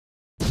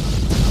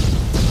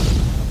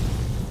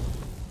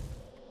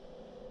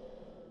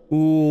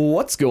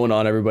What's going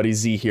on, everybody?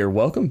 Z here.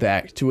 Welcome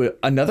back to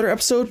another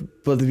episode,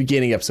 but the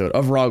beginning episode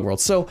of Wrongworld.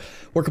 So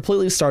we're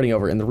completely starting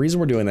over, and the reason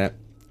we're doing that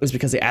is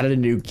because they added a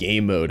new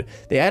game mode.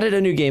 They added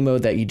a new game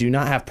mode that you do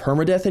not have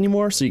permadeath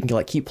anymore, so you can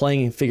like keep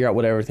playing and figure out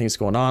what everything's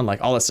going on,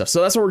 like all that stuff.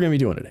 So that's what we're gonna be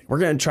doing today. We're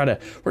gonna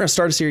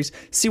start a series,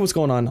 see what's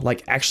going on,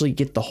 like actually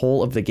get the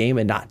whole of the game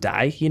and not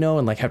die, you know,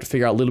 and like have to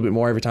figure out a little bit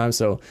more every time.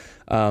 So,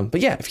 but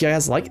yeah, if you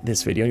guys like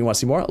this video and you want to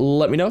see more,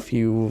 let me know. If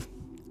you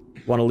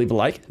want to leave a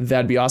like,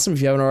 that'd be awesome.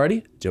 If you haven't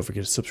already, don't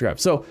forget to subscribe.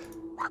 So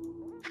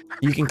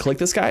you can click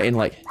this guy and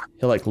like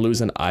he'll like lose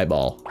an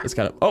eyeball. It's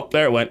kind of, oh,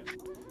 there it went,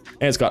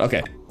 and it's gone.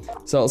 Okay,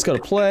 so let's go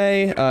to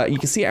play. You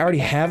can see I already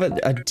have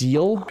a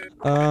deal.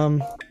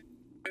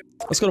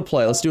 Let's go to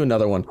play. Let's do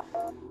another one.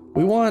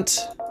 We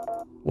want,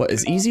 what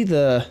is easy?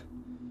 The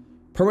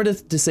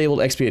permadeath disabled,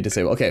 XP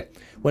disabled. Okay,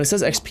 when it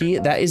says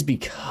XP, that is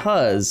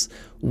because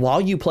while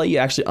you play, you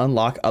actually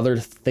unlock other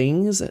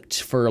things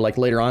for like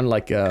later on,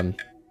 like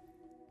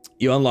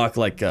you unlock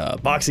like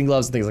boxing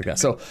gloves and things like that.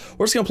 So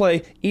we're just gonna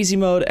play easy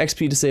mode,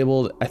 XP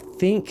disabled. I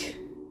think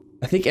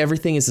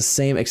everything is the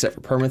same except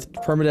for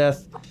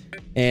permadeath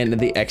and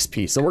the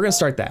XP. So we're gonna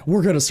start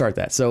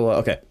that. So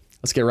okay,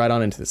 let's get right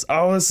on into this.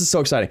 Oh, this is so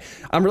exciting.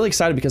 I'm really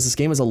excited because this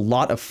game is a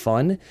lot of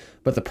fun,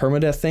 but the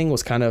permadeath thing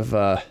was kind of,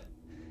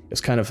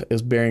 it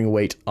was bearing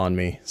weight on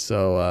me.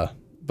 So,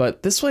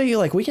 but this way,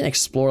 like, we can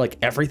explore like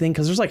everything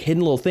because there's like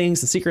hidden little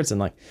things and secrets and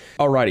like,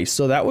 alrighty.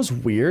 So that was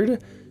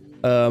weird.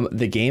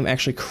 The game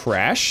actually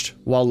crashed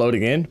while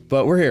loading in,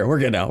 but we're here. We're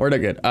good now. We're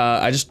good.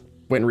 I just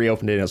went and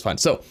reopened it and it was fine.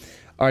 So,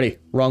 alrighty,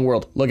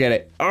 Wrongworld. Look at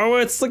it. Oh,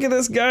 look at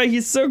this guy.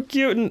 He's so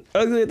cute and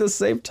ugly at the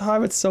same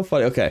time. It's so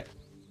funny. Okay.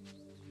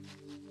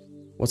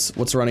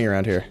 What's running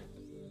around here?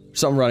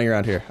 Something running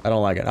around here. I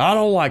don't like it. I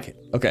don't like it.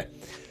 Okay.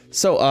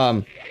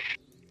 So,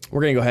 we're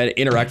gonna go ahead and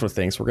interact with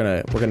things. We're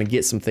gonna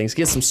get some things,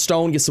 get some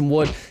stone, get some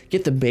wood,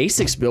 get the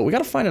basics built. We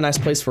gotta find a nice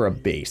place for a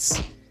base.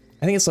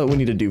 I think that's what we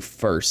need to do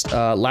first.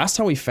 Last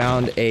time we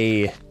found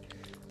this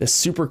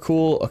super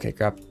cool, okay,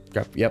 grab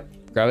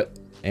it,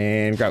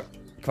 and grab,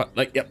 come on,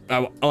 like, yep, I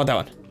want that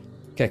one.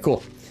 Okay,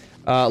 cool.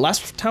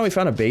 Last time we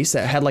found a base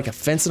that had like a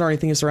fence and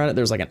everything around it.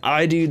 There's like an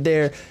eye dude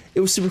there.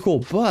 It was super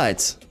cool,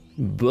 but,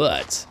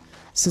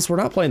 since we're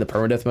not playing the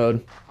permadeath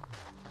mode,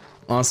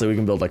 honestly, we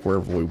can build like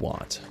wherever we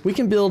want. We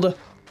can build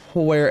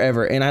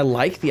wherever, and I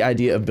like the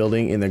idea of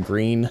building in the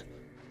green.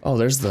 Oh,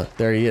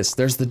 there he is.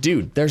 There's the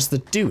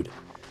dude.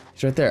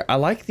 He's right there. I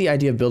like the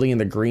idea of building in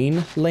the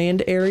green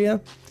land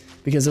area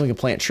because then we can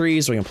plant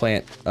trees, we can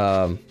plant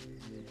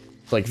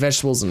like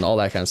vegetables and all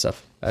that kind of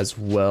stuff as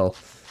well.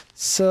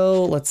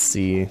 So let's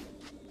see.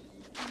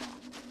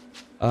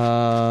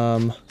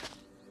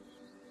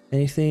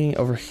 Anything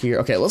over here?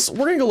 Okay,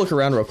 we're gonna go look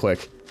around real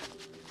quick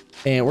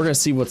and we're gonna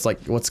see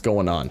what's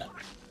going on.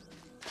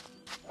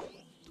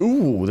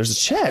 Ooh, there's a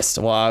chest.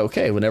 Well,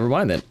 okay, well, never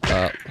mind then.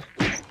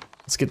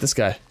 Let's get this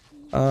guy.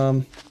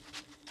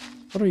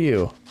 What are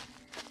you?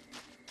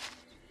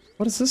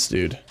 What is this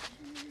dude?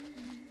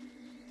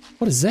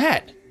 What is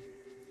that?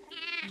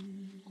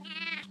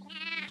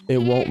 It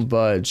won't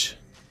budge.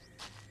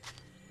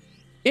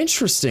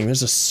 Interesting,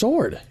 there's a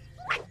sword. It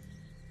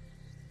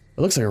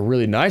looks like a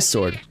really nice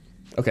sword.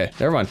 Okay,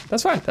 never mind.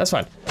 That's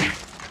fine.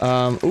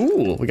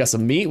 Ooh, we got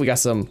some meat. We got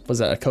some, what's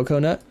that, a cocoa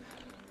nut?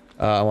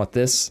 I want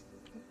this,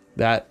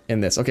 that,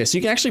 and this. Okay, so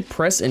you can actually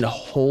press and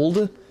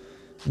hold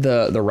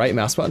the right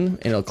mouse button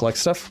and it'll collect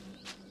stuff.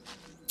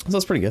 So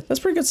that's pretty good.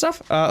 That's pretty good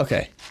stuff.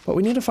 Okay, but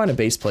we need to find a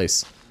base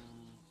place.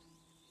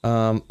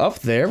 Up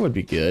there would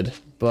be good,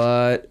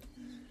 but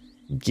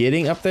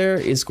getting up there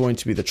is going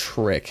to be the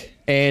trick.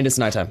 And it's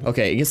nighttime.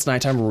 Okay, it gets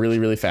nighttime really,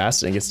 really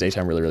fast, and it gets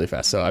daytime really, really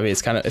fast. So I mean,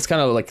 it's kind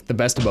of like the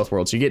best of both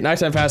worlds. You get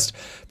nighttime fast,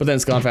 but then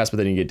it's gone fast, but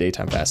then you get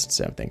daytime fast.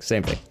 Same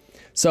thing.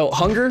 So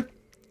hunger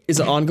is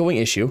an ongoing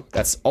issue.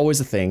 That's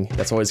always a thing.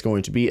 That's always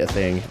going to be a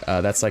thing.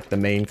 That's like the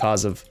main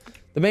cause of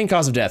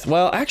death.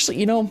 Well, actually,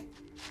 you know,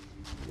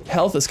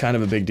 health is kind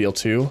of a big deal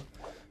too,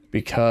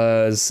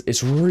 because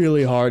it's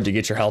really hard to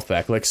get your health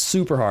back, like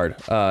super hard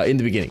in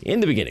the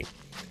beginning,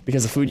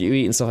 because the food you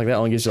eat and stuff like that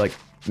only gives you like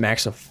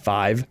max of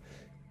 5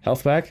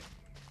 health back.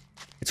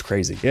 It's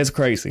crazy.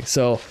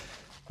 So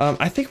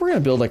I think we're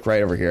gonna build like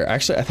right over here.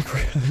 Actually, I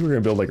think we're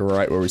gonna build like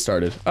right where we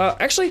started.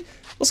 Actually,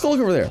 let's go look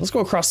over there. Let's go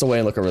across the way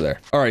and look over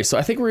there. All right, so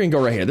I think we're gonna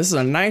go right here. This is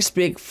a nice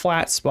big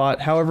flat spot.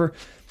 However,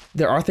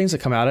 there are things that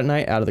come out at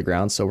night out of the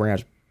ground, so we're gonna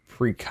have to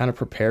kind of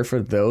prepare for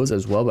those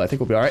as well, but I think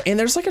we'll be all right. And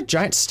there's like a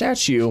giant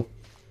statue.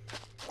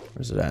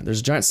 Where's it at?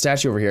 There's a giant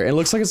statue over here. It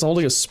looks like it's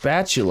holding a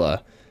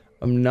spatula.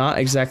 I'm not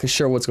exactly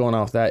sure what's going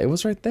on with that. It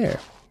was right there.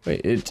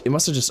 Wait, it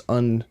must have just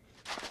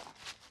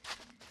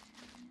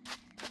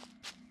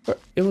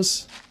it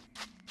was.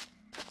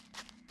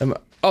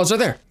 Oh, it's right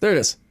there. There it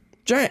is.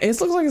 Giant. It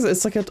looks like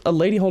it's like a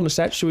lady holding a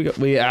statue.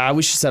 We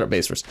should set up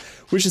base first.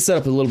 We should set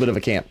up a little bit of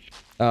a camp.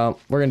 We're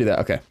gonna do that.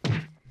 Okay.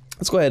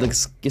 Let's go ahead and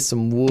get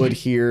some wood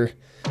here.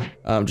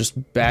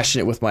 Just bashing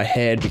it with my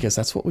head because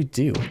that's what we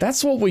do.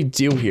 That's what we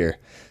do here.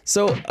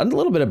 So a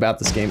little bit about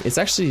this game. It's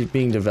actually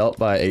being developed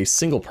by a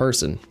single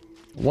person,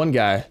 one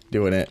guy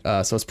doing it.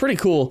 So it's pretty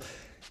cool.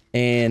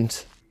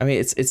 And I mean,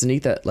 it's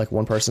neat that like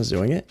one person's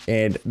doing it,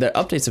 and the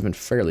updates have been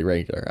fairly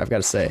regular, I've got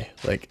to say.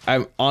 Like,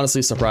 I'm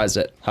honestly surprised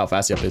at how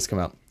fast the updates come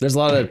out. There's a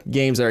lot of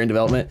games that are in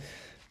development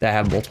that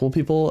have multiple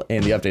people,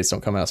 and the updates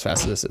don't come out as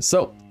fast as this is.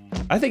 So,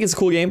 I think it's a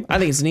cool game. I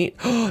think it's neat.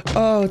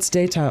 Oh, it's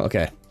daytime.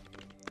 Okay,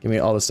 give me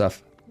all this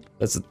stuff.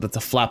 That's a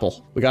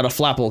flapple. We got a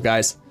flapple,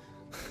 guys.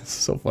 It's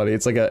so funny.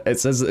 It's like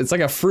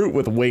a fruit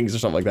with wings or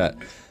something like that.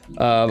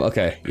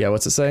 Okay, yeah.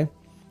 What's it say?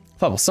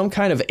 Flapple, some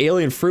kind of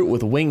alien fruit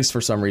with wings for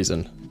some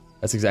reason.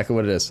 That's exactly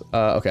what it is.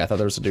 Okay, I thought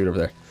there was a dude over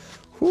there.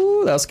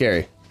 Whoo, that was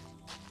scary.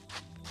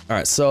 All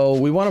right, so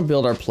we want to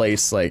build our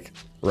place like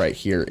right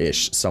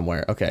here-ish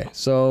somewhere. Okay,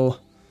 so,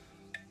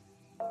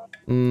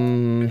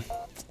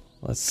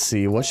 let's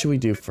see. What should we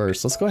do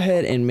first? Let's go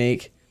ahead and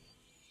make.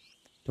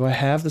 Do I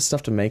have the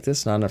stuff to make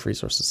this? Not enough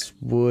resources.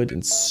 Wood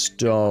and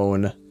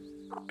stone.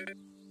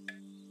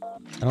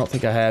 I don't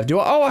think I have. Do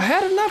I? Oh, I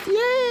had enough.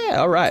 Yeah.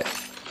 All right.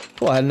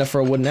 Cool. I had enough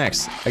for a wooden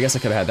axe. I guess I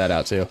could have had that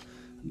out too.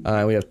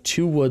 We have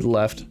 2 wood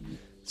left.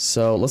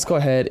 So let's go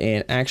ahead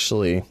and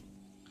actually,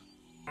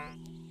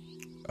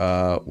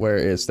 there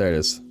it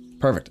is.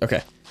 Perfect,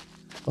 okay.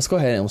 Let's go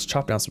ahead and let's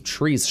chop down some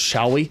trees,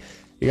 shall we?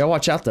 You gotta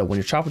watch out though, when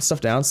you're chopping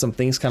stuff down, some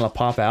things kind of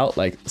pop out,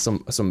 like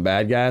some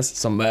bad guys,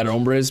 some bad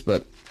hombres,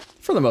 but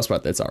for the most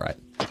part, it's all right.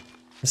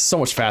 It's so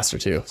much faster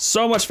too.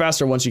 So much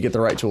faster once you get the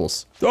right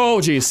tools. Oh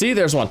geez, see,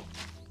 there's one.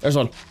 There's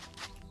one.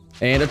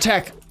 And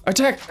attack,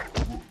 attack,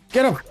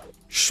 get him,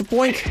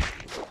 shboink.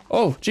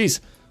 Oh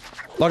geez,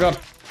 log on.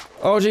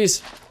 Oh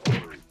geez.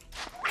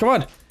 Come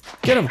on,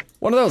 get him.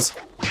 One of those,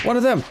 one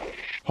of them.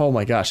 Oh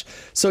my gosh.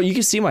 So you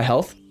can see my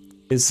health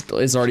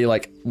is already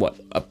like, what,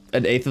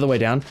 an eighth of the way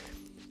down.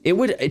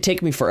 It'd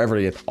take me forever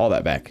to get all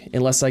that back.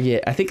 Unless I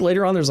think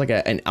later on there's like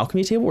an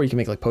alchemy table where you can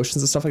make like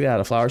potions and stuff like that out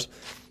of flowers.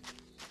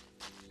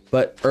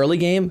 But early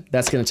game,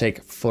 that's gonna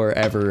take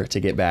forever to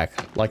get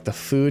back. Like the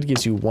food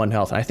gives you 1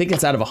 health. And I think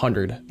it's out of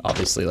 100,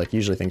 obviously. Like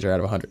usually things are out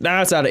of 100.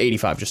 Nah, it's out of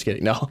 85, just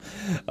kidding, no.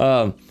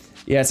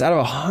 Yeah, it's out of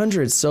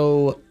 100,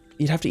 so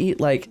you'd have to eat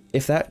like,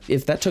 if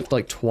that took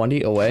like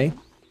 20 away,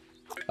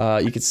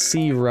 you could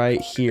see right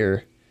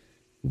here,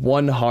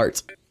 1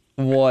 heart,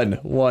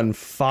 1,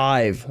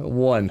 5,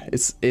 1.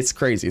 It's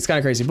crazy. It's kind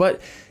of crazy,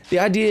 but the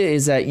idea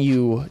is that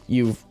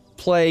you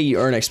play, you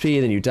earn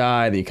XP, then you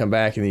die, then you come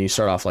back, and then you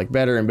start off like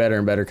better and better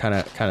and better kind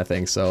of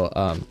thing. So,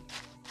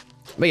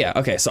 but yeah,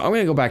 okay. So I'm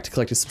gonna go back to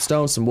collecting some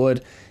stone, some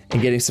wood,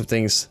 and getting some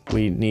things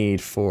we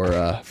need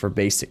for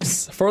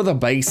basics, for the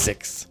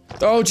basics.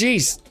 Oh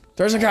geez,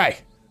 there's a guy.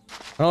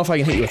 I don't know if I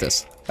can hit you with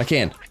this. I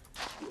can.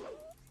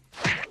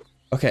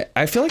 Okay,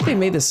 I feel like they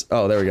made this.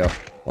 Oh, there we go.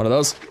 One of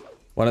those.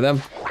 One of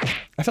them.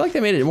 I feel like they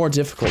made it more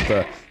difficult.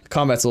 The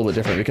combat's a little bit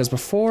different because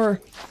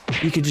before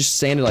you could just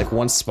stand in like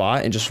one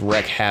spot and just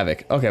wreak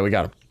havoc. Okay, we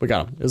got him. We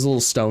got him. There's a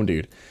little stone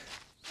dude.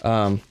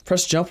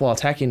 Press jump while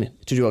attacking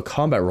to do a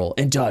combat roll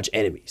and dodge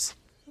enemies.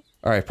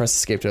 All right, press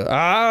escape to.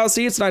 Ah,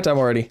 see, it's nighttime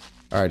already.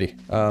 Alrighty.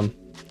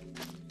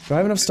 Do I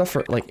have enough stuff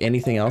for like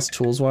anything else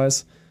tools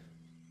wise?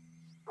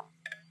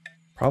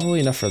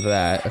 Probably enough for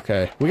that.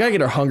 Okay. We gotta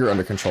get our hunger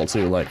under control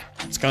too. Like,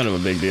 it's kind of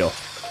a big deal.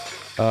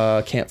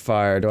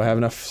 Campfire. Do I have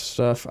enough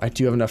stuff? I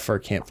do have enough for a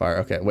campfire.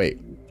 Okay, wait.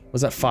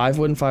 Was that 5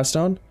 wood and 5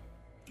 stone?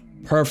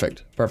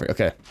 Perfect. Perfect.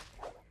 Okay.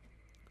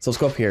 So let's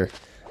go up here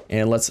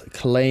and let's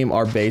claim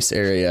our base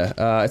area.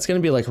 It's gonna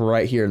be like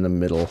right here in the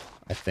middle,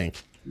 I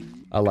think.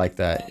 I like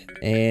that.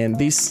 And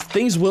these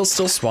things will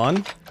still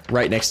spawn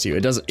right next to you.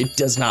 It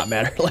does not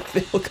matter. Like,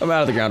 they will come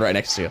out of the ground right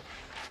next to you.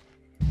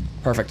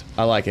 Perfect.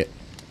 I like it.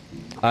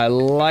 I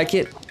like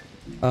it.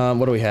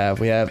 What do we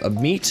have? We have a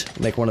meat.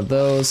 Make one of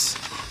those.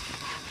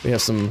 We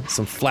have some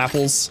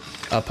flapples.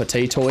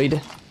 Potatoid.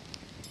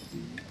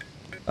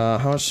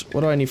 How much?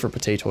 What do I need for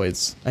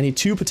potatoids? I need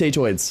 2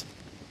 potatoids.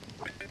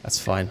 That's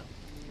fine.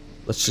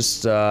 Let's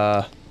just.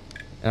 I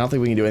don't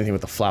think we can do anything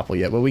with the flapple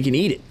yet, but we can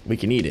eat it. We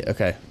can eat it.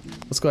 Okay.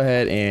 Let's go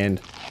ahead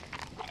and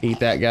eat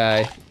that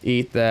guy.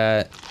 Eat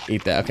that.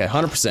 Eat that. Okay,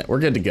 100%. We're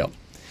good to go.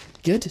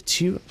 Good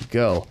to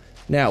go.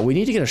 Now, we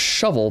need to get a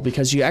shovel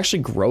because you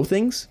actually grow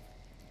things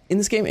in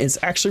this game. It's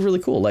actually really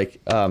cool. Like,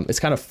 it's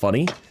kind of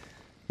funny.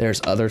 There's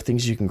other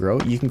things you can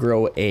grow. You can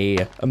grow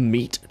a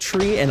meat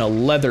tree and a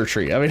leather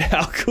tree. I mean,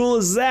 how cool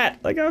is that?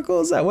 Like, how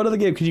cool is that? What other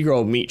game could you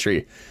grow a meat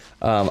tree?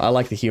 I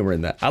like the humor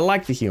in that. I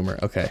like the humor.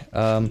 Okay.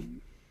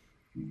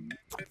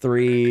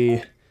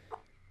 3,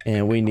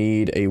 and we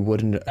need a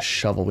wooden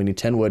shovel. We need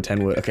 10 wood,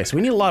 10 wood. Okay, so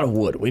we need a lot of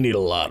wood. We need a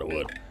lot of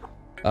wood.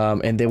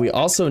 And then we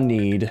also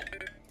need.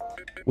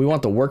 We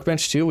want the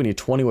workbench too. We need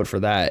 20 wood for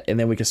that, and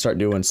then we can start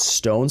doing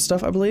stone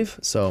stuff, I believe.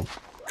 So,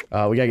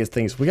 we gotta get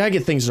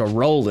things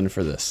rolling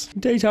for this.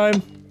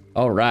 Daytime.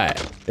 All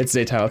right, it's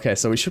daytime. Okay,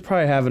 so we should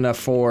probably have enough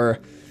for.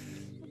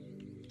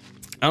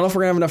 I don't know if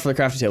we're gonna have enough for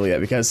the crafting table yet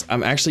because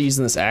I'm actually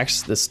using this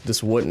axe,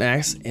 this wooden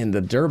axe, and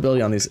the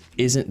durability on these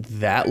isn't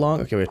that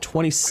long. Okay, we have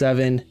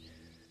 27.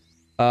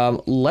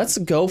 Let's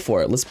go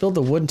for it. Let's build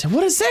the wooden table.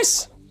 What is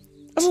this?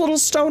 That's a little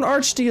stone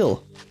arch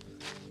deal.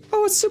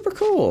 Oh, it's super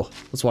cool.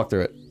 Let's walk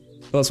through it.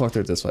 Let's walk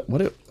through it this way. What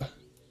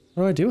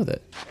do I do with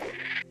it?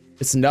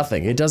 It's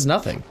nothing. It does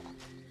nothing.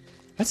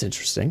 That's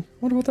interesting.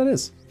 Wonder what that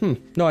is.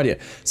 No idea.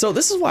 So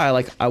this is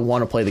why I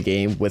want to play the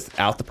game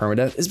without the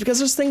permadeath, is because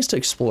there's things to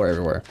explore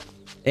everywhere.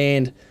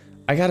 And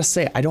I gotta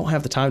say, I don't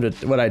have the time to,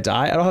 when I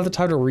die, I don't have the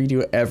time to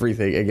redo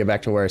everything and get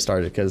back to where I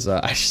started, because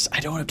I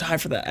don't have time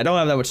for that. I don't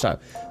have that much time.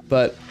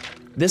 But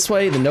this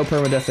way, the no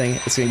permadeath thing,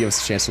 it's gonna give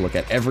us a chance to look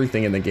at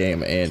everything in the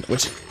game, and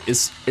which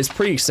is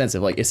pretty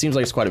extensive. Like, it seems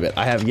like it's quite a bit.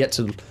 I have yet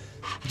to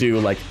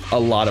do like a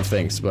lot of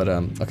things, but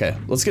okay,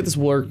 let's get this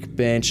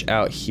workbench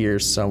out here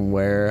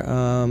somewhere.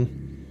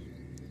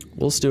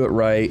 Let's do it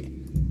right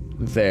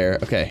there.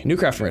 Okay, new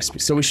crafting recipe.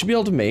 So we should be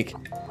able to make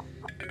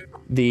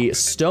the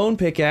stone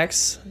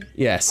pickaxe.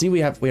 Yeah, see, we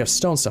have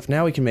stone stuff.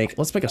 Now we can make,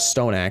 let's make a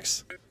stone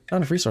axe. Not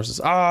enough resources.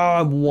 Ah,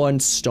 I'm 1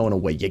 stone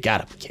away. You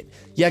gotta be kidding.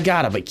 You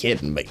gotta be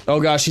kidding me. Oh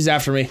gosh, he's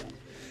after me.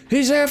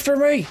 He's after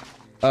me.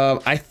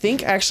 I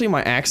think actually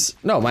my axe,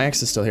 no, my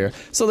axe is still here.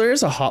 So there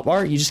is a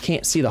hotbar, you just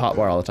can't see the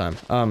hotbar all the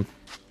time.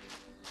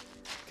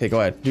 Okay,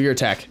 go ahead, do your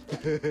attack.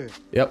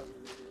 Yep.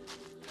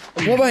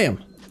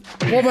 Wha-bam!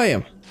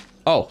 Wha-bam!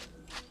 Oh.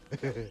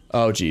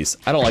 Oh geez,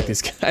 I don't like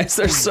these guys,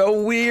 they're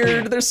so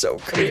weird, they're so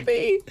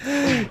creepy.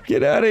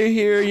 Get out of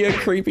here, you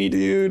creepy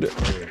dude.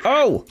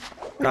 Oh!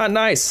 Not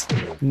nice.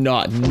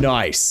 Not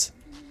nice.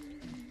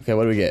 Okay,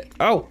 what do we get?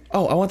 Oh,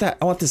 I want that,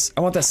 I want this,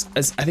 I want this.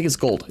 I think it's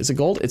gold. Is it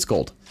gold? It's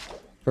gold.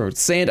 Or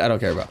sand, I don't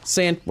care about.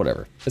 Sand,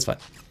 whatever, it's fine.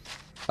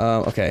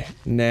 Okay,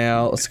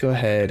 now let's go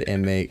ahead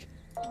and make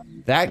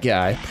that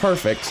guy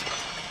perfect.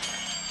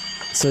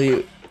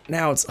 So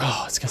now it's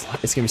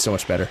gonna be so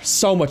much better.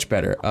 So much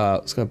better.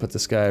 Let's go and put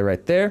this guy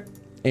right there.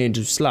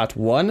 Into slot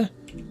 1.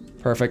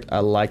 Perfect, I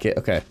like it,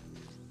 okay.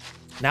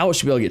 Now we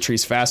should be able to get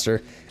trees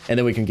faster, and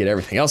then we can get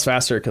everything else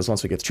faster, because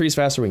once we get the trees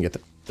faster, we can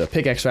get the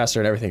pickaxe faster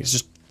and everything. It's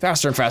just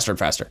faster and faster and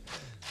faster.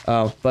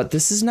 But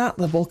this is not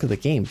the bulk of the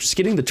game. Just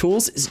getting the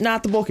tools is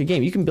not the bulk of the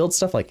game. You can build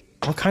stuff like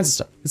all kinds of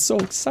stuff. It's so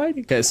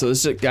exciting. Okay, so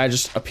this guy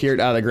just appeared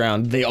out of the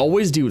ground. They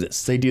always do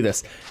this. They do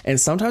this. And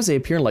sometimes they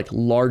appear in like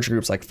large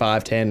groups, like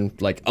 5, 10,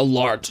 like a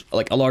large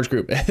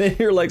group. And then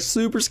you're like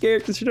super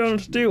scared because you don't know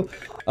what to do.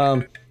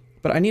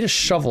 But I need a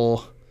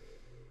shovel.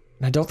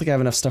 And I don't think I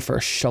have enough stuff for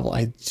a shovel.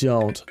 I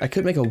don't. I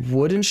could make a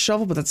wooden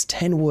shovel, but that's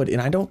 10 wood,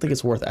 and I don't think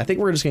it's worth it. I think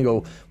we're just gonna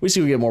go, we just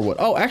gonna get more wood.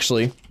 Oh,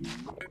 actually,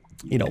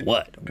 you know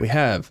what? We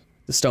have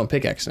the stone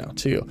pickaxe now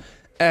too,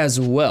 as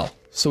well.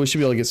 So we should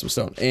be able to get some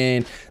stone.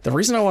 And the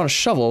reason I want a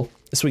shovel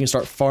is so we can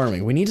start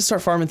farming. We need to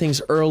start farming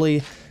things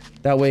early.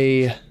 That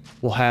way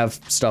we'll have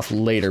stuff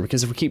later,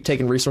 because if we keep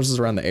taking resources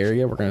around the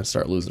area, we're gonna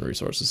start losing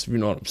resources, if you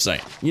know what I'm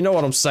saying. You know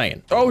what I'm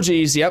saying. Oh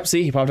geez, yep,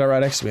 see, he popped out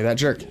right next to me, that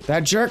jerk.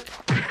 That jerk.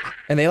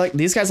 And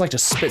these guys like to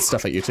spit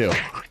stuff at you too.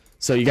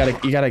 So you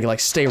gotta like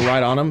stay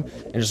right on them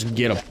and just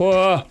get them.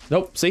 Whoa,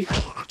 nope, see?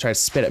 Try to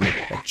spit at me,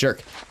 that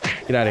jerk.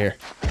 Get out of here.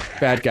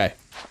 Bad guy,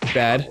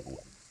 bad.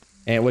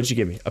 And what did you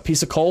give me? A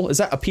piece of coal? Is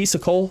that a piece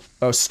of coal?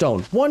 Oh,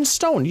 stone. 1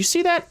 stone, you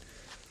see that?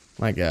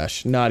 My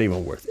gosh, not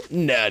even worth it.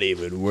 Not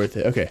even worth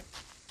it, okay.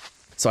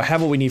 So I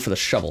have what we need for the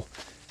shovel.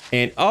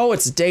 And oh,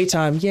 it's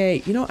daytime,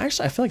 yay. You know,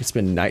 actually I feel like it's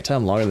been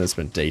nighttime longer than it's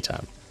been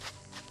daytime.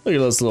 Look at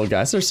those little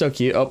guys, they're so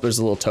cute. Oh, there's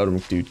a little totem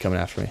dude coming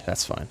after me,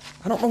 that's fine.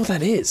 I don't know what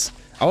that is.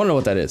 I wanna know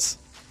what that is.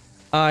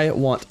 I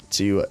want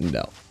to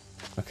know.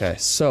 Okay,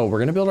 so we're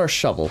gonna build our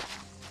shovel.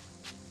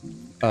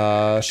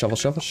 Shovel,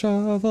 shovel,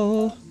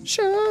 shovel,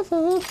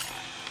 shovel.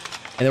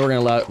 And then we're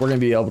gonna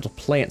be able to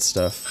plant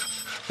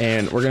stuff.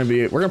 And we're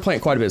gonna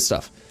plant quite a bit of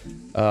stuff.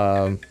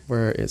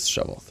 Where is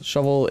shovel? The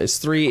shovel is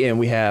 3, and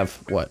we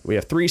have what? We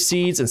have 3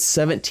 seeds and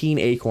 17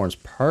 acorns.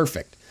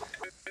 Perfect.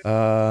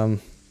 I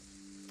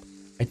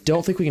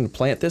don't think we can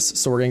plant this,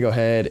 so we're gonna go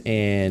ahead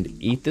and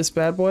eat this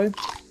bad boy.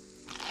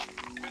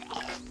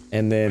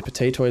 And then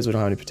potatoes, we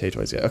don't have any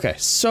potatoes yet. Okay,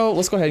 so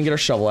let's go ahead and get our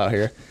shovel out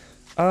here.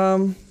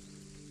 The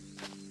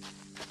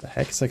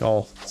heck, it's like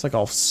all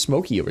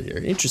smoky over here.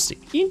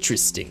 Interesting,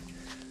 interesting.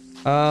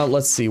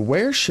 Let's see,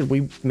 where should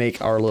we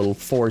make our little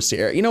forest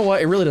area? You know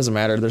what, it really doesn't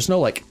matter. There's no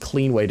like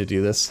clean way to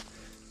do this.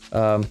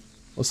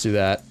 Let's do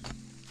that.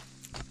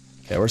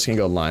 Okay, we're just gonna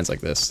go lines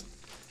like this.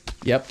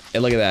 Yep,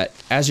 and look at that.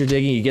 As you're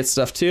digging, you get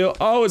stuff too.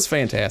 Oh, it's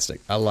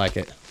fantastic. I like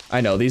it. I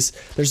know,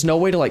 there's no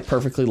way to like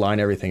perfectly line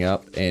everything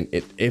up, and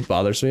it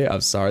bothers me. I'm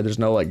sorry, there's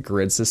no like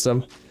grid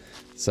system.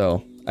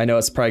 So, I know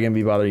it's probably gonna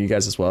be bothering you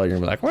guys as well. You're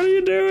gonna be like, what are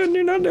you doing?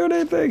 You're not doing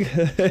anything.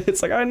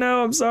 It's like, I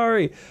know, I'm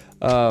sorry.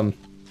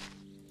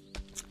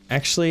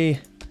 Actually,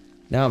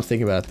 now I'm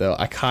thinking about it though,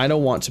 I kinda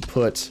want to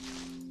put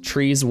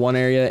trees in one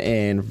area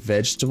and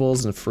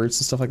vegetables and fruits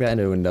and stuff like that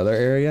into another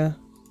area.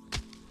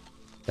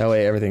 That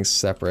way everything's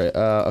separate.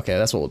 Okay,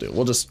 that's what we'll do.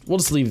 We'll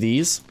just leave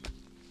these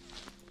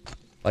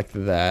like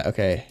that.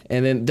 Okay,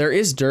 and then there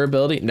is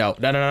durability. No,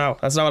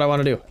 that's not what I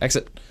want to do.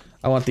 Exit.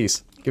 I want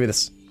these. Give me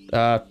this.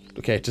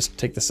 Okay, just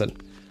take this in.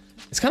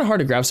 It's kind of hard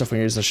to grab stuff when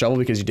you're using a shovel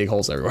because you dig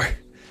holes everywhere.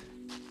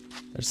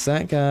 There's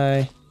that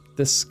guy.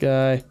 This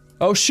guy.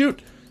 Oh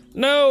shoot!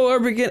 No,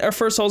 our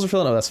first holes are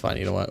filling. Oh, that's fine.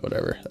 You know what?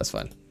 Whatever. That's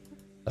fine.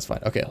 That's fine.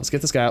 Okay, let's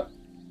get this guy out.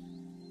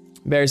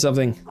 Bury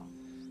something.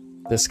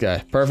 This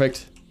guy.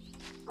 Perfect.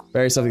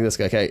 Bury something. This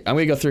guy. Okay, I'm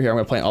gonna go through here. I'm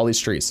gonna plant all these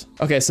trees.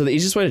 Okay, so the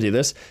easiest way to do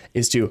this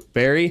is to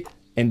bury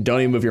and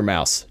don't even move your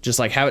mouse. Just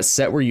like have it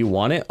set where you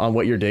want it on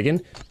what you're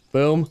digging.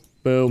 Boom,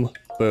 boom,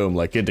 boom,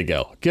 like good to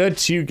go. Good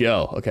to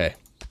go, okay.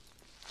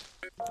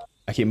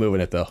 I keep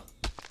moving it though.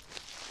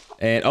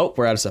 And, oh,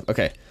 we're out of stuff,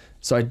 okay.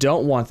 So I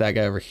don't want that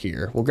guy over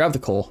here. We'll grab the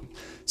coal.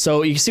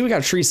 So you can see we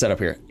got a tree set up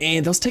here,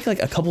 and those take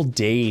like a couple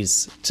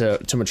days to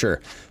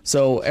mature.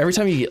 So every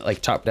time you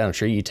like chop down a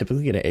tree, you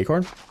typically get an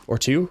acorn or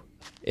two,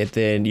 and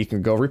then you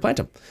can go replant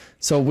them.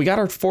 So we got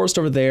our forest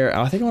over there.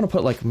 I think I want to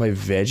put like my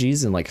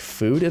veggies and like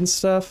food and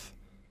stuff.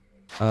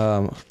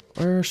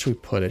 Where should we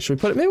put it? Should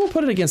we put it? Maybe we'll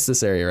put it against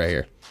this area right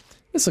here.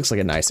 This looks like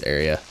a nice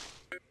area.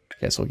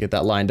 Okay, so we'll get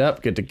that lined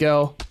up. Good to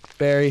go.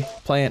 Berry,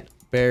 plant,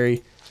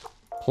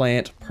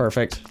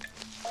 perfect.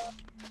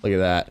 Look at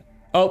that.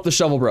 Oh, the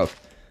shovel broke.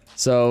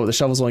 So the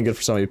shovel's only good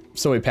for so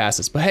many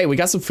passes. But hey, we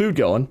got some food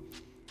going.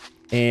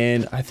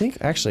 And I think,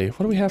 actually, what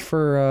do we have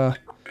for,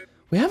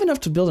 we have enough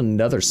to build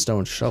another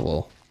stone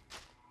shovel.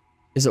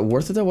 Is it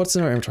worth it though? What's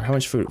in our inventory? How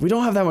much food? We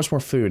don't have that much more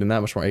food and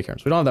that much more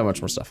acorns. We don't have that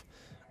much more stuff.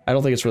 I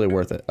don't think it's really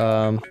worth it.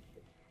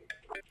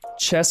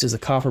 Chest is a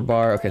copper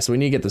bar. Okay, so we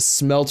need to get the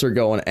smelter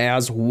going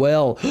as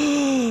well.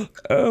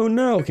 Oh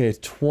no. Okay,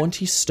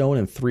 20 stone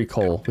and 3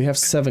 coal. We have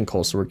 7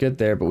 coal, so we're good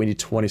there, but we need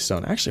 20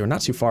 stone. Actually, we're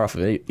not too far off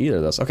of either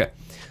of those. Okay,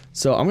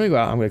 so I'm gonna go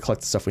out. I'm gonna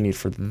collect the stuff we need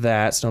for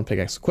that. Stone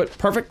pickaxe, quit,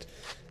 perfect.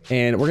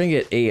 And we're gonna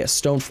get a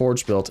stone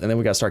forge built, and then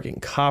we gotta start getting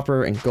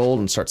copper and gold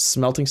and start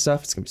smelting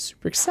stuff. It's gonna be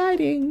super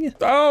exciting.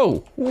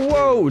 Oh,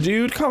 whoa,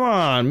 dude, come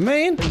on,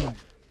 man.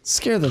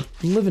 Scare the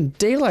living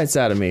daylights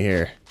out of me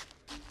here.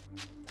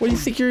 What do you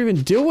think you're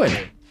even doing?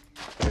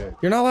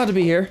 You're not allowed to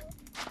be here.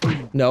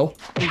 No,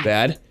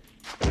 bad.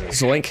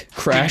 Zoink,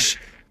 crash,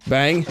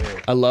 bang.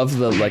 I love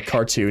the like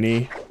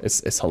cartoony,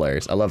 it's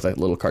hilarious. I love that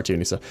little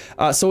cartoony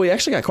stuff. So we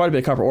actually got quite a bit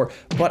of copper ore,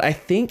 but I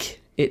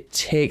think it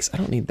takes, I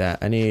don't need that,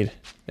 I need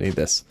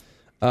this.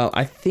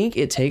 I think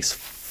it takes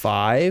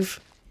 5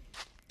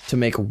 to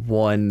make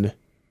one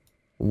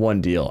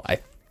deal. I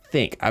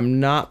think, I'm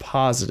not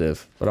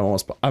positive, but I'm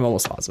almost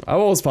positive.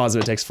 I'm almost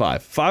positive it takes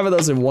 5. 5 of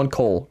those in 1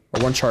 coal,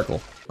 or 1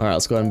 charcoal. All right,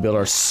 let's go ahead and build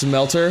our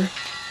smelter.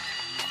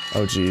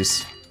 Oh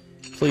geez,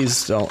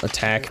 please don't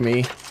attack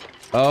me.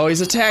 Oh,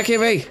 he's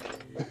attacking me.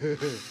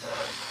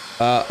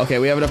 Okay,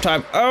 we have enough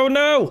time. Oh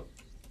no!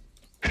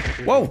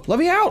 Whoa, let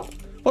me out!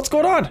 What's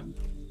going on?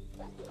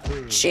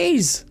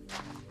 Jeez.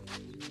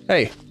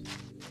 Hey.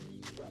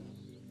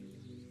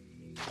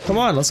 Come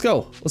on, let's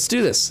go. Let's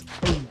do this.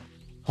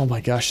 Oh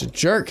my gosh, a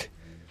jerk.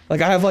 Like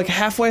I have like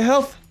halfway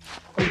health.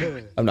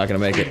 I'm not gonna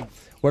make it.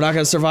 We're not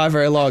gonna survive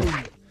very long.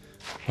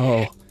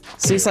 Oh,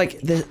 see, it's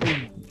like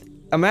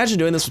imagine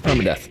doing this with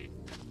permadeath.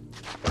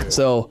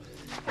 So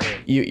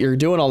you're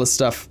doing all this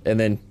stuff and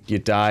then you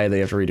die. They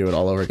have to redo it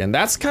all over again.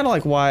 That's kind of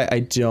like why I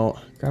don't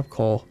grab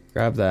coal.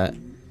 Grab that.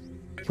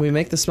 Can we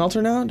make the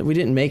smelter now? We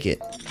didn't make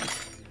it.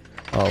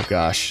 Oh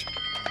gosh.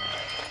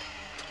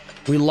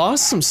 We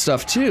lost some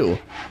stuff too.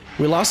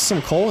 We lost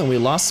some coal and we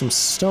lost some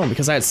stone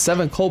because I had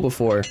 7 coal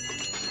before.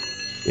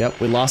 Yep,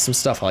 we lost some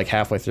stuff like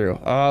halfway through.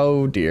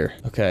 Oh dear.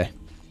 Okay.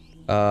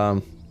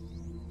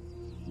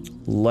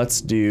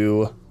 Let's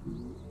do,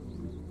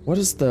 what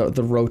is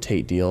the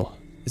rotate deal?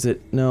 Is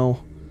it,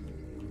 no.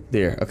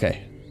 There,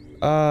 okay.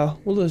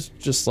 We'll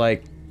just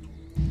like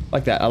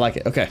that. I like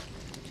it. Okay.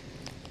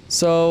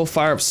 So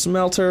fire up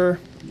smelter.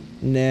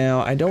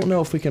 Now I don't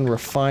know if we can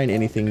refine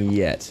anything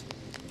yet.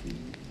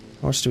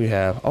 How much do we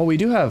have? Oh, we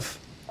do have,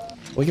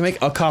 we can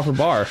make a copper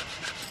bar.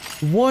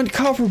 1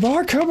 copper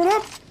bar coming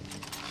up.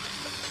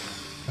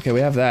 Okay,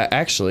 we have that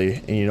actually,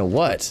 and you know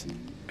what?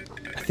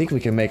 I think we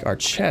can make our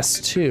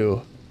chest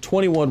too.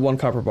 21, 1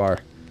 copper bar.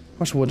 How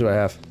much wood do I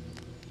have?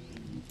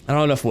 I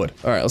don't have enough wood.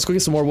 All right, let's go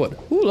get some more wood.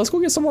 Ooh, let's go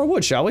get some more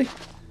wood, shall we?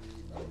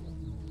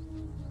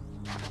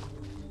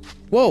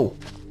 Whoa!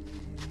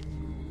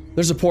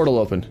 There's a portal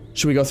open.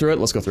 Should we go through it?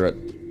 Let's go through it.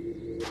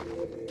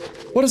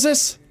 What is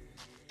this?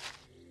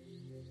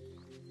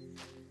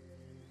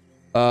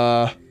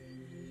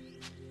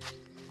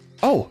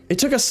 Oh, it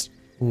took us,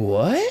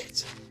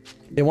 what?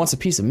 It wants a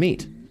piece of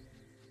meat.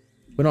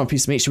 We don't have a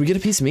piece of meat. Should we get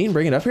a piece of meat and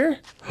bring it up here?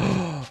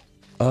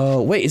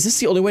 Oh, wait, is this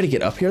the only way to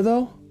get up here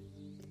though?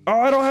 Oh,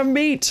 I don't have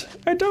meat.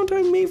 I don't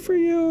have meat for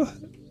you. I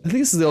think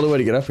this is the only way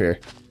to get up here.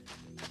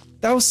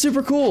 That was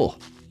super cool.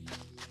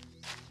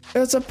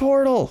 It's a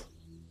portal.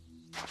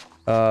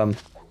 Yeah,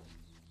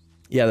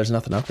 there's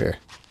nothing up here.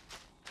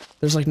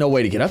 There's like no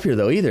way to get up here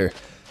though either.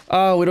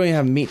 Oh, we don't even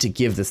have meat to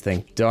give this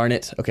thing. Darn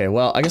it. Okay,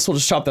 well, I guess we'll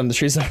just chop down the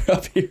trees that are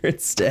up here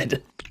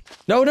instead.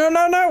 No, no,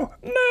 no, no!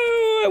 No!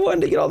 I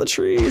wanted to get all the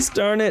trees.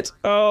 Darn it.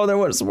 Oh, there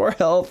was some more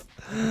health.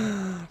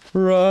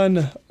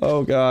 Run.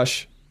 Oh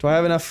gosh. Do I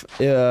have enough?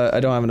 I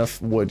don't have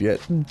enough wood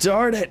yet.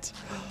 Darn it.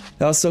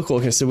 That was so cool.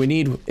 Okay, so we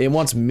need, it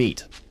wants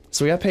meat.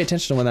 So we gotta pay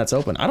attention to when that's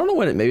open. I don't know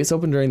when maybe it's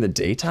open during the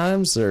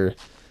daytimes or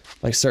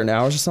like certain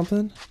hours or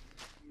something.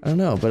 I don't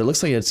know, but it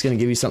looks like it's gonna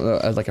give you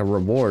something like a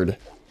reward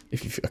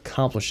if you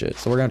accomplish it.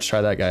 So we're gonna have to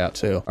try that guy out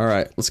too. All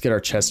right, let's get our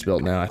chest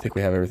built now. I think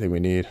we have everything we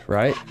need,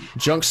 right?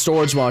 Junk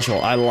storage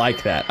module, I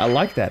like that. I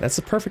like that, that's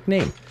the perfect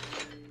name.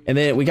 And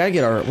then we gotta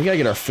get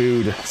our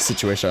food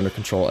situation under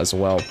control as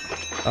well.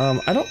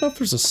 I don't know if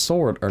there's a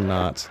sword or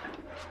not.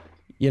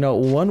 You know,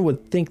 one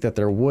would think that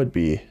there would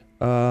be.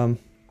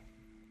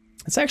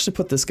 Let's actually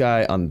put this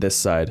guy on this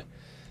side,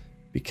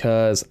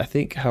 because I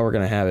think how we're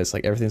gonna have it is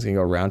like everything's gonna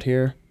go around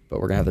here, but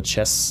we're gonna have the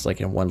chests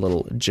like in one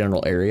little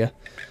general area.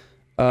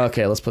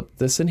 Okay, let's put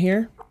this in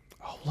here.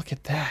 Oh, look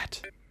at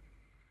that.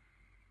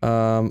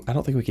 I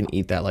don't think we can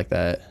eat that like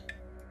that.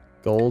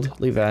 Gold,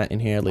 leave that in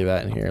here, leave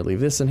that in here, leave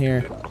this in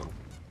here.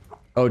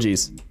 Oh,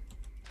 geez.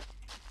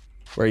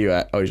 Where are you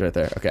at? Oh, he's right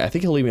there. Okay, I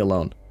think he'll leave me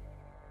alone.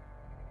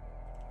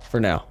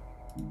 For now.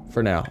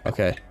 For now,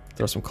 okay.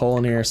 Throw some coal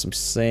in here, some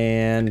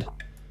sand,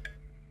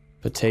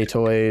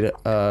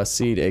 potatoid,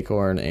 seed,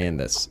 acorn, and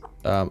this.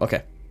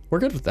 Okay, we're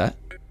good with that.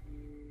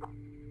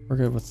 We're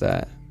good with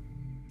that.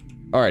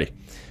 Alrighty.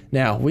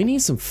 Now, we need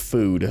some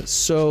food.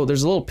 So,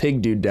 there's a little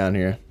pig dude down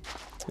here.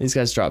 These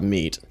guys drop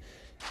meat.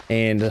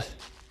 And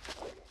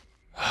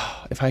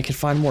if I could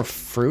find more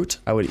fruit,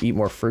 I would eat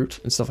more fruit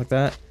and stuff like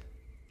that.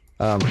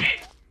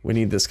 We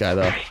need this guy,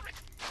 though.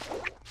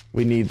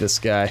 We need this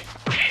guy.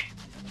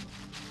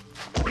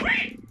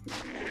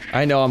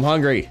 I know I'm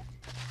hungry.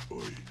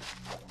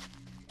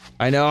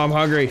 I know I'm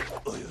hungry.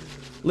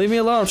 Leave me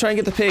alone, I'm trying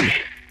to get the pig.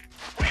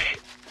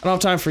 I don't have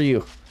time for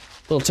you,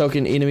 little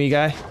token enemy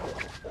guy.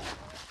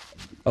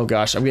 Oh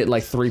gosh, I'm getting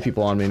like 3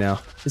 people on me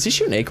now. Is he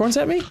shooting acorns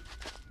at me?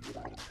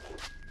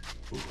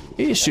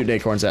 He's shooting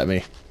acorns at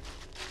me.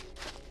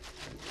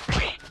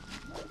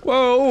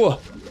 Whoa!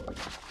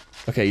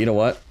 Okay, you know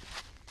what?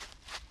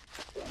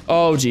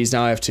 Oh geez,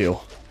 now I have 2.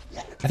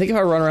 I think if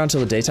I run around till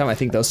the daytime, I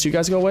think those 2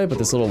 guys go away, but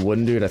this little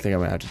wooden dude, I think I'm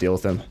gonna have to deal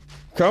with him.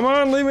 Come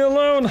on, leave me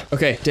alone!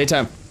 Okay,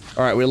 daytime.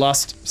 Alright, we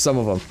lost some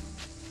of them.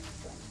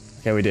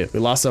 Okay, we did. We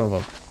lost some of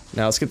them.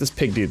 Now let's get this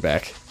pig dude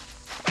back.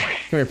 Come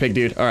here, pig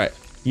dude. Alright.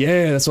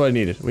 Yeah, that's what I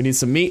needed. We need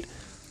some meat,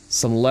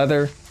 some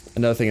leather,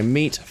 another thing of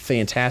meat.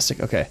 Fantastic.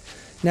 Okay.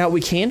 Now, we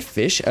can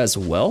fish as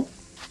well.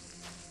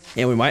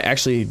 And we might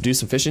actually do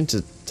some fishing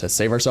to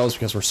save ourselves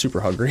because we're super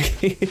hungry.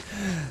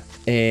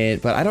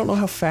 But I don't know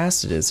how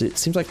fast it is. It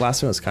seems like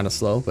last one was kind of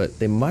slow, but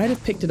they might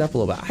have picked it up a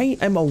little bit. I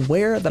am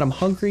aware that I'm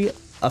hungry.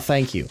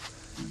 Thank you.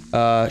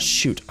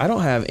 Shoot. I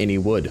don't have any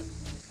wood.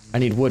 I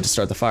need wood to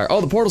start the fire.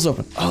 Oh, the portal's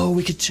open. Oh,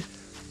 we could...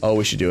 Oh,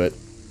 we should do it.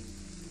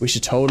 We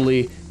should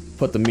totally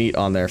put the meat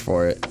on there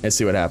for it and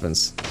see what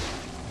happens.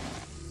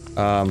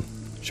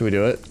 Should we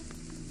do it?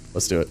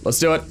 Let's do it. Let's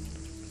do it.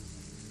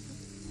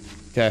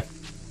 Okay.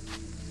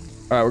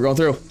 Alright, we're going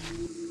through.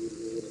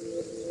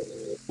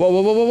 Whoa,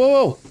 whoa, whoa, whoa, whoa,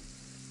 whoa!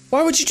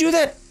 Why would you do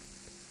that?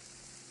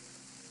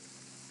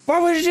 Why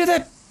would you do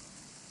that?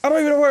 I don't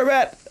even know where I'm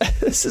at.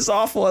 This is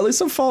awful. At least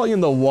I'm falling in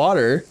the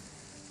water.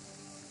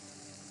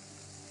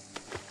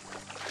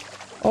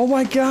 Oh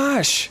my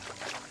gosh.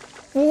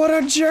 What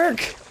a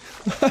jerk.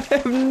 I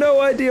have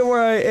no idea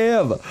where I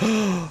am.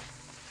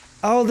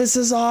 Oh, this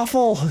is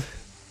awful.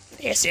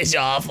 This is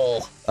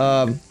awful.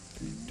 Do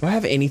I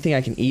have anything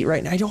I can eat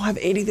right now? I don't have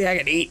anything I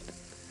can eat.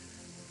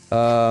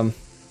 Can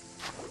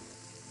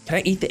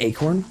I eat the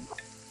acorn?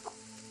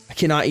 I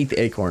cannot eat the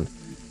acorn.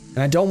 And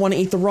I don't want to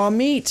eat the raw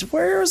meat.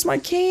 Where is my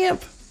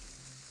camp?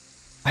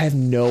 I have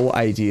no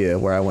idea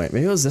where I went.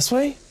 Maybe it was this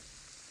way?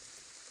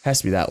 Has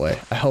to be that way.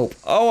 I hope.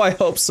 Oh, I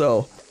hope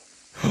so.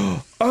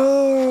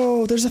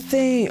 Oh, there's a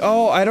thing.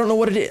 Oh, I don't know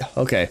what it is.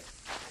 Okay.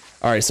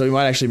 Alright, so we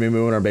might actually be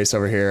moving our base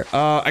over here.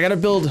 I gotta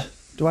build...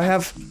 Do I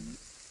have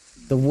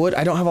the wood?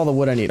 I don't have all the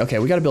wood I need. Okay,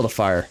 we gotta build a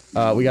fire.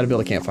 We gotta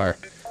build a campfire.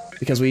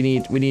 Because we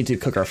need to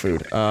cook our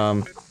food.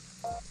 Not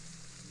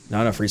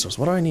enough resource.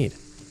 What do I need?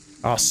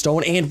 Oh,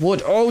 stone and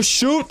wood. Oh,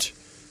 shoot!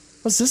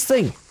 What's this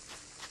thing?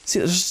 See,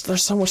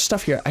 there's so much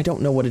stuff here. I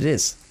don't know what it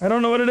is. I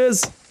don't know what it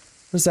is.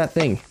 What's that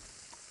thing?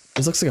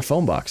 This looks like a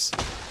phone box.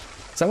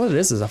 Is that what it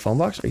is? Is it a phone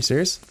box? Are you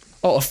serious?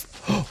 Oh,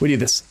 we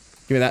need this.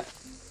 Give me that.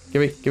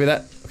 Give me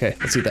that. Okay,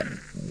 let's eat that.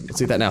 Let's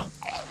eat that now.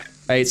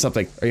 I ate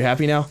something. Are you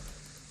happy now?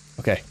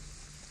 Okay.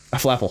 A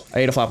flapple.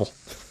 I ate a flapple.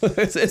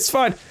 It's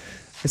fine.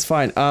 It's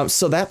fine.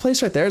 So that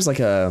place right there is like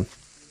a...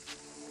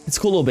 It's a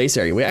cool little base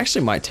area. We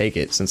actually might take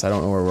it since I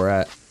don't know where we're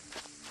at.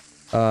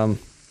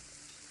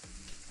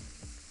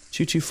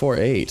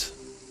 2248.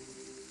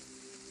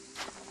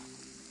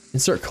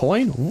 Insert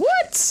coin?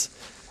 What?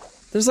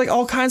 There's like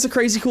all kinds of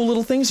crazy cool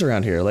little things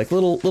around here. Like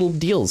little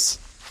deals.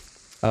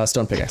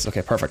 Stone pickaxe.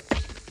 Okay, perfect.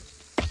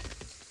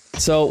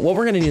 So what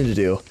we're gonna need to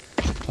do...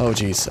 Oh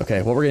geez.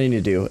 Okay, what we're gonna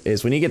need to do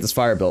is we need to get this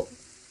fire built.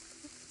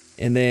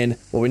 And then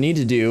what we need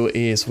to do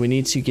is we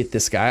need to get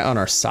this guy on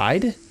our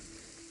side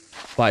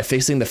by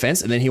fixing the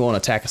fence, and then he won't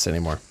attack us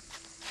anymore.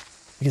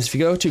 Because if you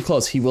go too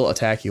close, he will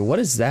attack you. What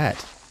is that?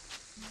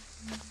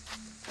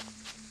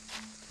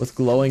 With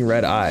glowing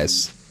red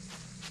eyes.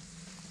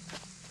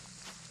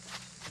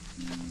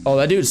 Oh,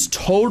 that dude's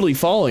totally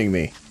following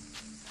me.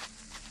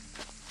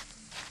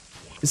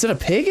 Is it a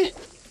pig?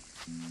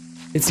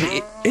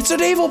 It's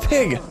an evil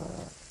pig!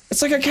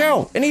 It's like a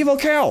cow! An evil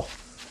cow!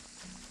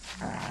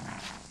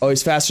 Oh,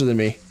 he's faster than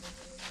me.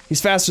 He's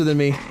faster than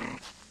me.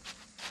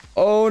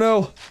 Oh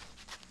no!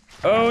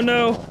 Oh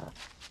no!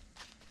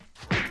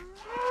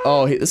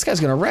 Oh, this guy's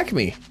gonna wreck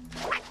me.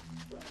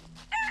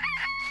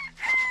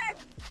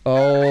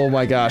 Oh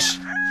my gosh.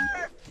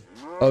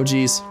 Oh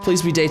geez,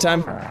 please be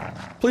daytime.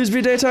 Please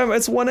be daytime,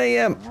 it's 1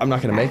 AM. I'm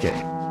not gonna make it.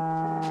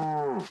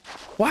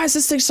 Why is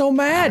this thing so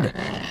mad?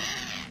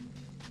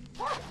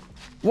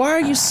 Why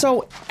are you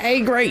so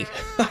angry?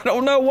 I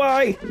don't know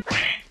why.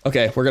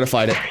 Okay, we're gonna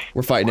fight it.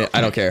 We're fighting it,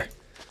 I don't care.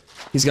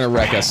 He's gonna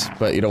wreck us,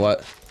 but you know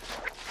what?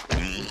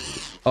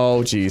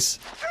 Oh geez.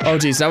 Oh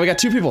geez, now we got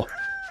 2 people.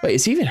 Wait,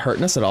 is he even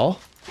hurting us at all?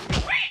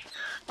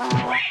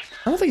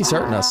 I don't think he's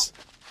hurting us.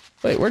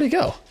 Wait, where'd he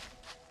go?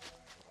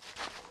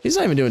 He's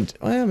not even doing,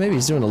 well, maybe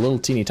he's doing a little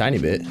teeny tiny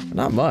bit, but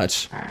not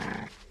much.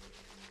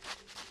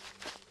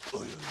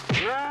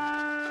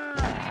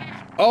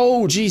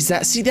 Oh, geez,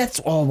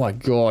 that's, oh my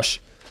gosh.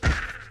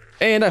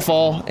 And I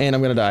fall, and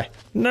I'm gonna die.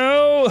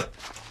 No!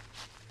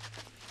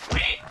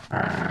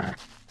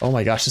 Oh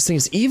my gosh, this thing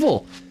is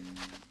evil.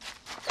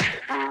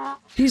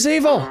 He's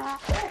evil.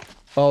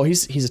 Oh,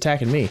 he's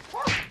attacking me.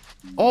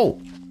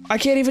 Oh, I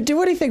can't even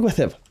do anything with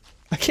him.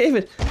 I can't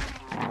even,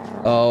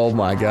 oh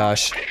my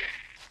gosh.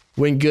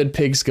 When good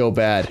pigs go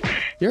bad.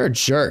 You're a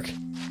jerk.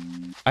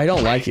 I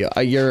don't like you.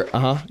 Yep,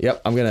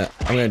 I'm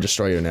gonna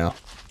destroy you now.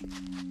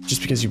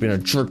 Just because you've been a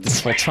jerk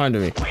this whole time to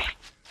me.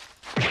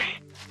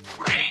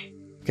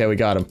 Okay, we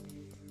got him.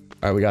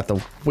 Alright,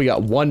 we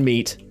got 1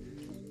 meat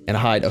and a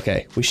hide.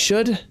 Okay, we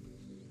should.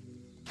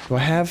 Do I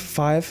have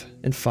 5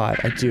 and 5?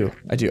 I do,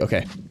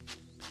 okay.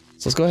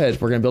 So let's go ahead.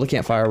 We're gonna build a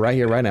campfire right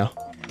here, right now.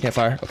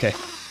 Campfire, okay.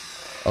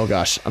 Oh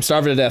gosh, I'm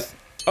starving to death.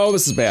 Oh,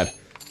 this is bad.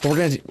 But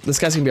this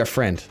guy's gonna be our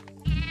friend.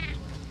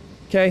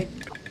 Okay,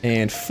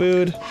 and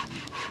food.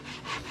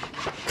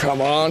 Come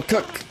on,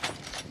 cook.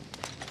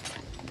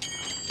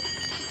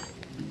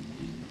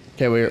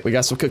 Okay, we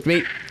got some cooked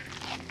meat,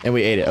 and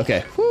we ate it.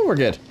 Okay, whew, we're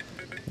good.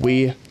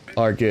 We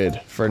are good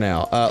for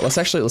now.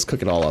 Let's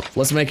cook it all up.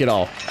 Let's make it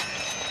all.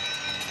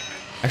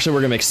 Actually,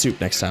 we're gonna make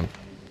soup next time.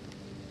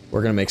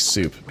 We're gonna make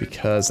soup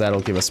because that'll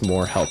give us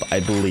more help,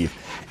 I believe.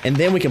 And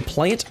then we can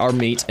plant our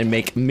meat and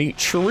make meat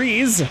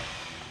trees.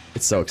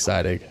 It's so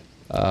exciting.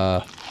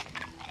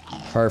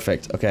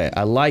 Perfect. Okay,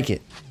 I like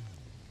it.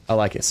 I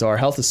like it. So our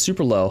health is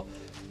super low.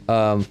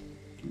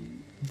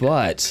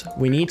 But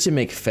we need to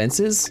make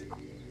fences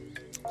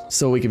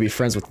so we can be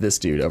friends with this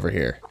dude over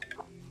here.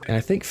 And I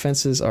think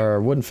fences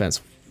are wooden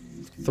fence.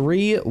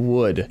 3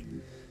 wood.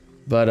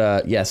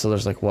 But yeah, so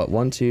there's like what,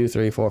 1, 2,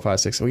 3, 4, 5,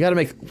 6. We gotta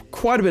make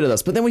quite a bit of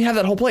those, but then we have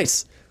that whole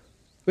place.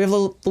 We have a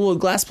little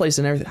glass place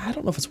and everything. I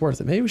don't know if it's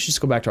worth it. Maybe we should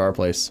just go back to our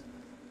place.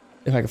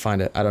 If I can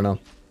find it. I don't know.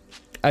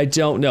 I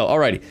don't know.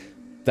 Alrighty.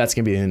 That's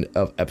gonna be the end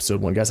of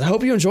episode 1, guys. I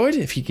hope you enjoyed.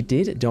 If you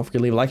did, don't forget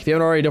to leave a like. If you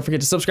haven't already, don't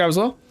forget to subscribe as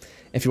well.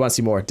 If you want to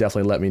see more,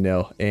 definitely let me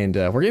know. And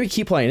we're gonna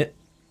keep playing it.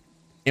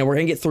 And we're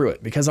gonna get through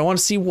it because I want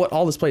to see what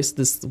all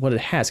what it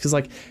has. Because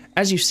like,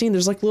 as you've seen,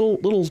 there's like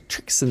little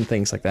tricks and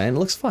things like that, and it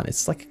looks fun.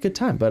 It's like a good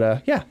time.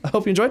 But yeah, I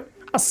hope you enjoyed.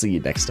 I'll see you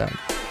next time.